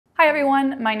Hi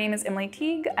everyone, my name is Emily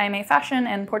Teague. I'm a fashion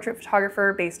and portrait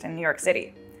photographer based in New York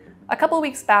City. A couple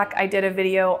weeks back, I did a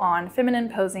video on feminine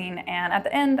posing, and at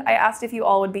the end, I asked if you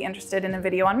all would be interested in a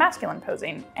video on masculine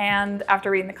posing. And after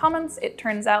reading the comments, it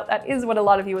turns out that is what a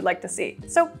lot of you would like to see.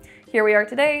 So here we are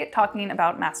today talking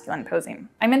about masculine posing.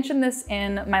 I mentioned this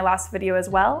in my last video as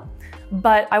well,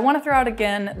 but I want to throw out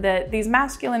again that these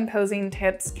masculine posing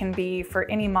tips can be for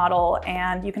any model,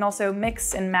 and you can also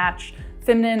mix and match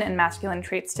feminine and masculine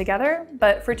traits together,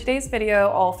 but for today's video,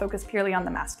 I'll focus purely on the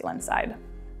masculine side.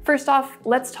 First off,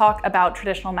 let's talk about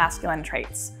traditional masculine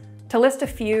traits. To list a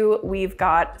few, we've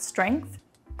got strength,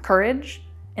 courage,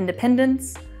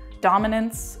 independence,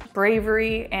 dominance,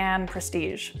 bravery, and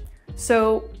prestige.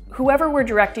 So whoever we're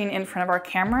directing in front of our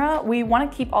camera, we want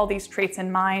to keep all these traits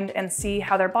in mind and see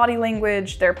how their body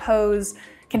language, their pose,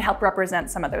 can help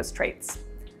represent some of those traits.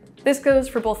 This goes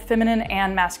for both feminine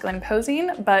and masculine posing,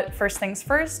 but first things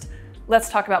first, let's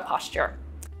talk about posture.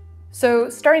 So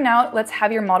starting out, let's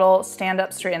have your model stand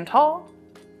up straight and tall,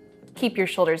 keep your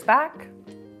shoulders back,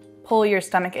 pull your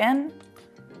stomach in,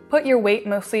 put your weight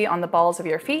mostly on the balls of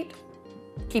your feet,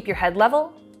 keep your head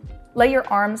level, let your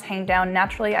arms hang down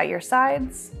naturally at your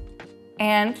sides,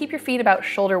 and keep your feet about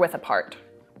shoulder width apart.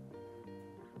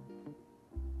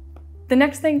 The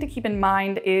next thing to keep in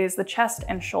mind is the chest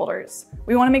and shoulders.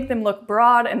 We want to make them look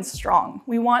broad and strong.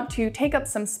 We want to take up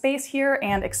some space here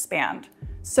and expand.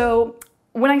 So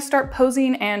when I start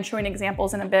posing and showing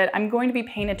examples in a bit, I'm going to be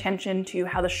paying attention to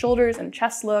how the shoulders and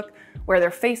chest look, where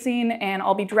they're facing, and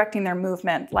I'll be directing their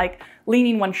movement, like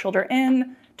leaning one shoulder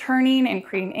in, turning and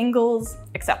creating angles,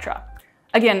 etc.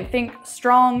 Again, think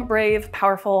strong, brave,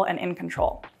 powerful, and in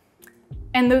control.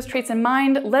 And those traits in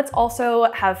mind, let's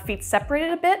also have feet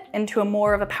separated a bit into a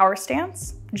more of a power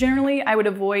stance. Generally, I would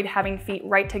avoid having feet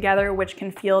right together, which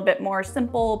can feel a bit more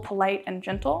simple, polite, and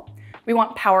gentle. We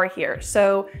want power here.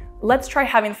 So let's try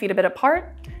having feet a bit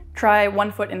apart. Try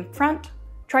one foot in front.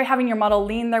 Try having your model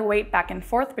lean their weight back and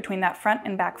forth between that front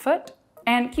and back foot.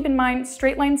 And keep in mind,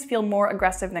 straight lines feel more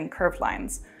aggressive than curved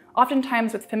lines.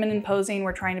 Oftentimes with feminine posing,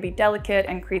 we're trying to be delicate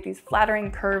and create these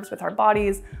flattering curves with our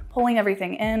bodies, pulling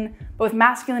everything in. But with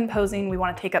masculine posing, we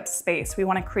want to take up space. We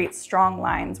want to create strong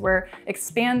lines. We're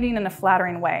expanding in a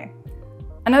flattering way.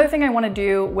 Another thing I want to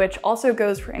do, which also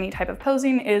goes for any type of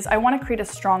posing, is I want to create a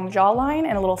strong jawline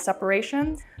and a little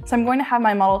separation. So I'm going to have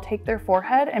my model take their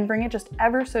forehead and bring it just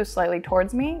ever so slightly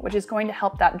towards me, which is going to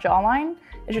help that jawline.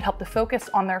 It should help to focus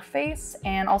on their face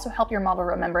and also help your model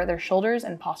remember their shoulders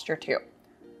and posture too.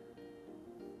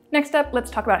 Next up, let's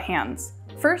talk about hands.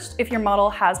 First, if your model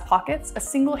has pockets, a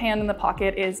single hand in the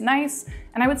pocket is nice,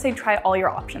 and I would say try all your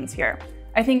options here.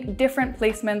 I think different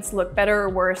placements look better or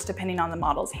worse depending on the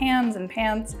model's hands and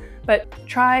pants, but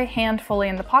try hand fully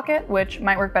in the pocket, which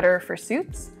might work better for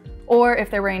suits. Or if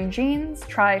they're wearing jeans,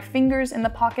 try fingers in the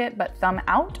pocket but thumb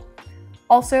out.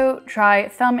 Also, try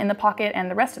thumb in the pocket and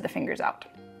the rest of the fingers out.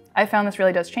 I found this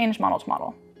really does change model to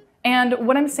model. And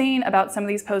what I'm saying about some of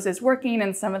these poses working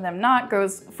and some of them not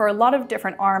goes for a lot of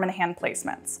different arm and hand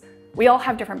placements. We all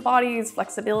have different bodies,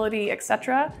 flexibility,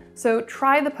 etc. So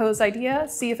try the pose idea,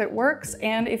 see if it works,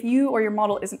 and if you or your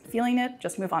model isn't feeling it,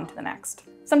 just move on to the next.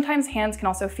 Sometimes hands can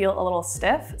also feel a little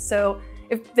stiff, so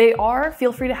if they are,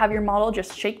 feel free to have your model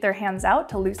just shake their hands out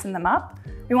to loosen them up.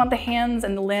 We want the hands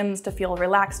and the limbs to feel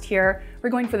relaxed here. We're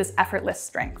going for this effortless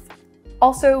strength.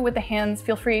 Also with the hands,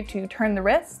 feel free to turn the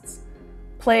wrists,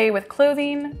 play with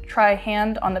clothing, try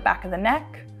hand on the back of the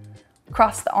neck,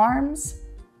 cross the arms,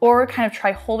 or kind of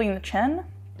try holding the chin.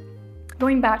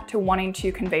 Going back to wanting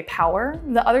to convey power,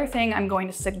 the other thing I'm going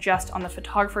to suggest on the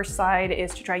photographer's side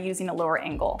is to try using a lower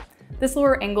angle. This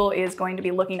lower angle is going to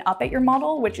be looking up at your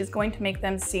model, which is going to make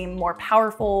them seem more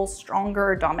powerful,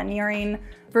 stronger, domineering,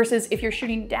 versus if you're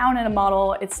shooting down at a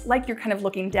model, it's like you're kind of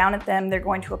looking down at them. They're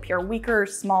going to appear weaker,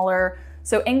 smaller,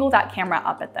 so angle that camera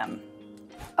up at them.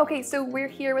 Okay, so we're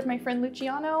here with my friend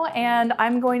Luciano, and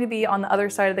I'm going to be on the other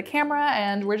side of the camera,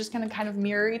 and we're just gonna kind of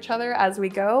mirror each other as we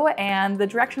go. And the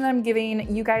direction that I'm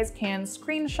giving, you guys can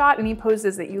screenshot any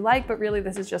poses that you like, but really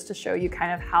this is just to show you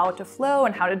kind of how to flow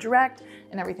and how to direct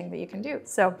and everything that you can do.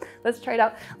 So let's try it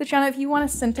out. Luciano, if you wanna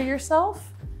center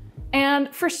yourself,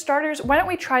 and for starters, why don't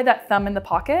we try that thumb in the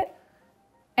pocket?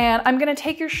 And I'm gonna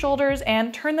take your shoulders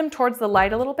and turn them towards the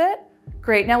light a little bit.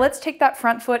 Great, now let's take that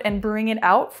front foot and bring it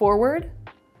out forward.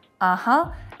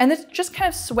 And then just kind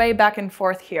of sway back and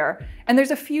forth here. And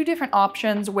there's a few different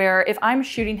options where if I'm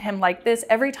shooting him like this,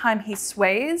 every time he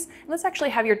sways, let's actually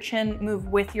have your chin move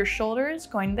with your shoulders,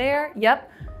 going there,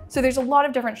 yep. So there's a lot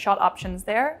of different shot options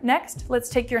there. Next, let's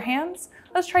take your hands.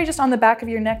 Let's try just on the back of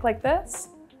your neck like this.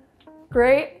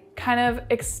 Great. kind of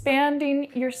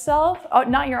expanding yourself. Oh,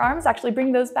 not your arms, actually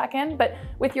bring those back in, but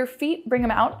with your feet, bring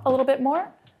them out a little bit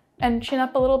more and chin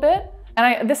up a little bit.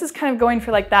 And this is kind of going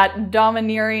for like that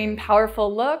domineering,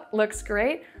 powerful look. Looks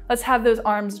great. Let's have those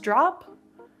arms drop.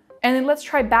 And then let's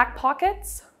try back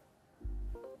pockets.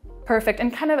 Perfect.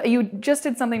 And kind of, you just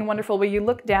did something wonderful where you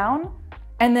look down,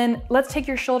 and then let's take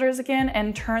your shoulders again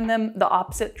and turn them the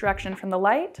opposite direction from the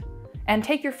light, and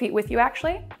take your feet with you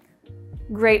actually.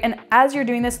 Great. And as you're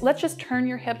doing this, let's just turn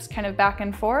your hips kind of back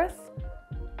and forth.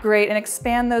 Great. And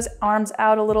expand those arms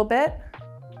out a little bit.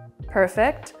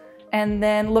 Perfect. And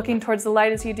then looking towards the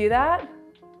light as you do that.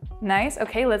 Nice.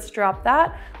 Okay, let's drop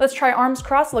that. Let's try arms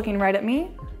crossed, looking right at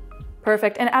me.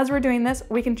 Perfect. And as we're doing this,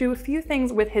 we can do a few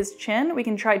things with his chin. We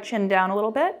can try chin down a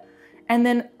little bit, and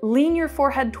then lean your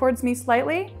forehead towards me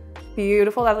slightly.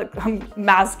 Beautiful. That looks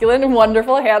masculine,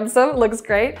 wonderful, handsome. Looks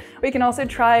great. We can also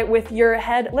try with your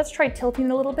head. Let's try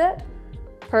tilting a little bit.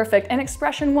 Perfect. And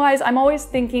expression-wise, I'm always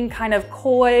thinking kind of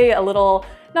coy, a little,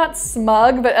 not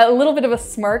smug, but a little bit of a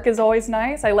smirk is always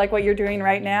nice. I like what you're doing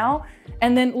right now.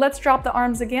 And then let's drop the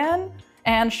arms again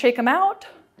and shake them out.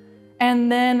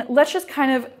 And then let's just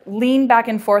kind of lean back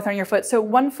and forth on your foot. So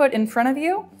one foot in front of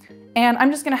you, and I'm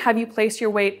just gonna have you place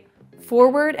your weight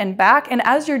forward and back. And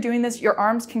as you're doing this, your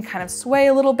arms can kind of sway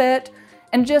a little bit,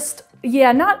 and just,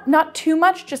 yeah, not too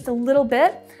much, just a little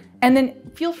bit. And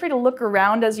then feel free to look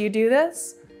around as you do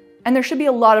this. And there should be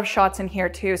a lot of shots in here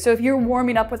too. So if you're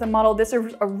warming up with a model, this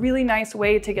is a really nice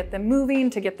way to get them moving,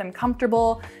 to get them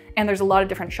comfortable. And there's a lot of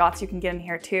different shots you can get in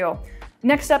here too.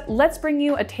 Next up, let's bring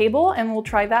you a table and we'll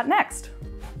try that next.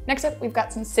 Next up, we've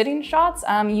got some sitting shots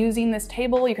using this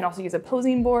table. You can also use a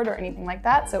posing board or anything like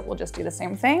that. So we'll just do the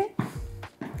same thing.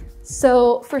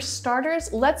 So for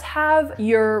starters, let's have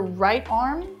your right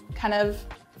arm kind of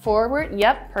forward.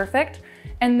 Yep, perfect.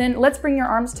 And then let's bring your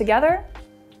arms together.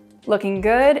 Looking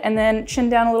good. And then chin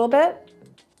down a little bit.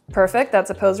 Perfect,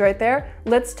 that's a pose right there.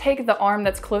 Let's take the arm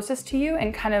that's closest to you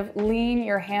and kind of lean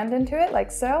your hand into it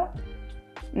like so.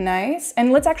 Nice.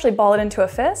 And let's actually ball it into a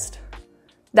fist.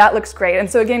 That looks great. And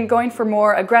so again, going for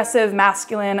more aggressive,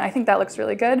 masculine, I think that looks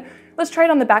really good. Let's try it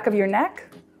on the back of your neck.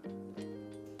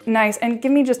 Nice. And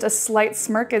give me just a slight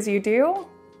smirk as you do.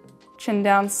 Chin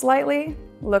down slightly.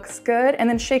 Looks good. And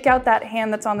then shake out that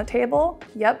hand that's on the table.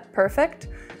 Yep, perfect.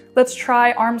 Let's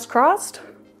try arms crossed.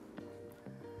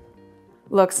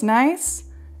 Looks nice.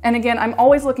 And again, I'm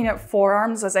always looking at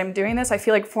forearms as I'm doing this. I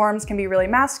feel like forearms can be really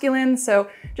masculine, so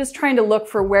just trying to look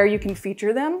for where you can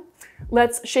feature them.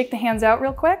 Let's shake the hands out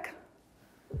real quick.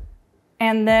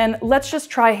 And then let's just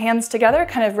try hands together,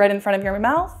 kind of right in front of your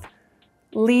mouth.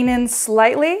 Lean in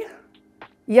slightly.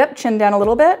 Yep, chin down a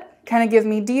little bit. Kind of give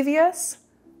me devious.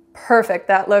 Perfect,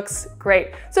 that looks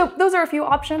great. So those are a few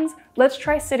options. Let's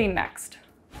try sitting next.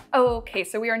 Okay,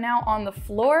 so we are now on the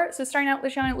floor. So starting out,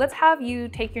 LaCie, let's have you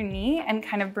take your knee and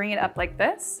kind of bring it up like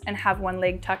this and have one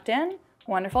leg tucked in.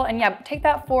 Wonderful. And yeah, take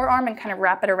that forearm and kind of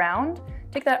wrap it around.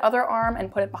 Take that other arm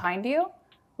and put it behind you.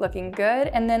 Looking good.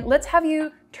 And then let's have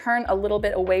you turn a little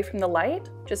bit away from the light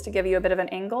just to give you a bit of an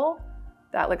angle.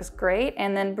 That looks great.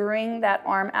 And then bring that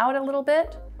arm out a little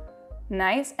bit.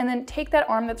 Nice. And then take that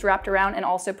arm that's wrapped around and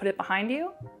also put it behind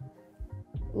you.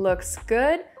 Looks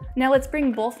good. Now let's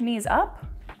bring both knees up.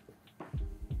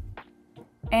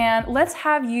 And let's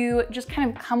have you just kind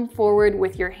of come forward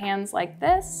with your hands like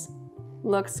this.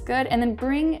 Looks good. And then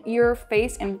bring your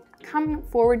face and come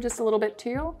forward just a little bit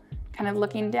too, kind of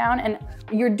looking down. And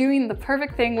you're doing the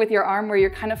perfect thing with your arm where you're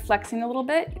kind of flexing a little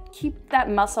bit. Keep that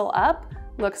muscle up.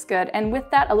 Looks good. And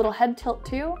with that, a little head tilt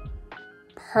too.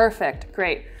 Perfect.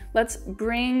 Great. Let's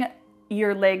bring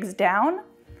your legs down.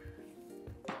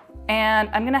 And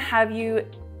I'm going to have you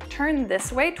turn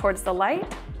this way towards the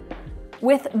light.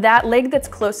 With that leg that's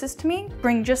closest to me,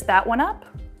 bring just that one up.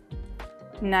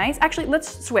 Nice. Actually,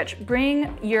 let's switch.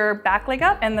 Bring your back leg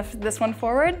up and this one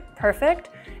forward.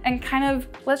 Perfect. And kind of,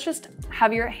 let's just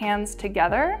have your hands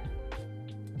together.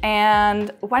 And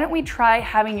why don't we try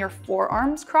having your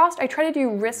forearms crossed? I try to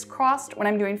do wrists crossed when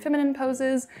I'm doing feminine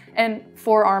poses and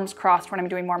forearms crossed when I'm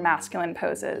doing more masculine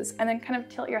poses. And then kind of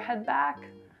tilt your head back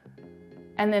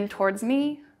and then towards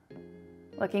me.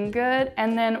 Looking good.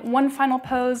 And then one final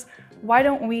pose. Why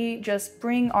don't we just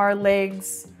bring our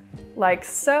legs like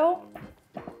so?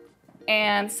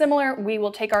 And similar, we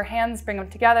will take our hands, bring them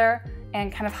together,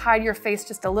 and kind of hide your face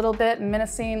just a little bit,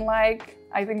 menacing like.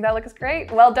 I think that looks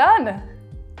great. Well done.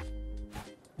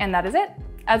 And that is it.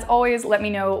 As always, let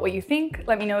me know what you think.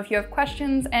 Let me know if you have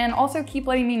questions, and also keep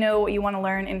letting me know what you want to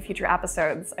learn in future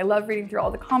episodes. I love reading through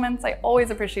all the comments. I always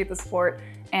appreciate the support,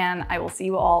 and I will see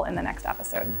you all in the next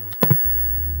episode.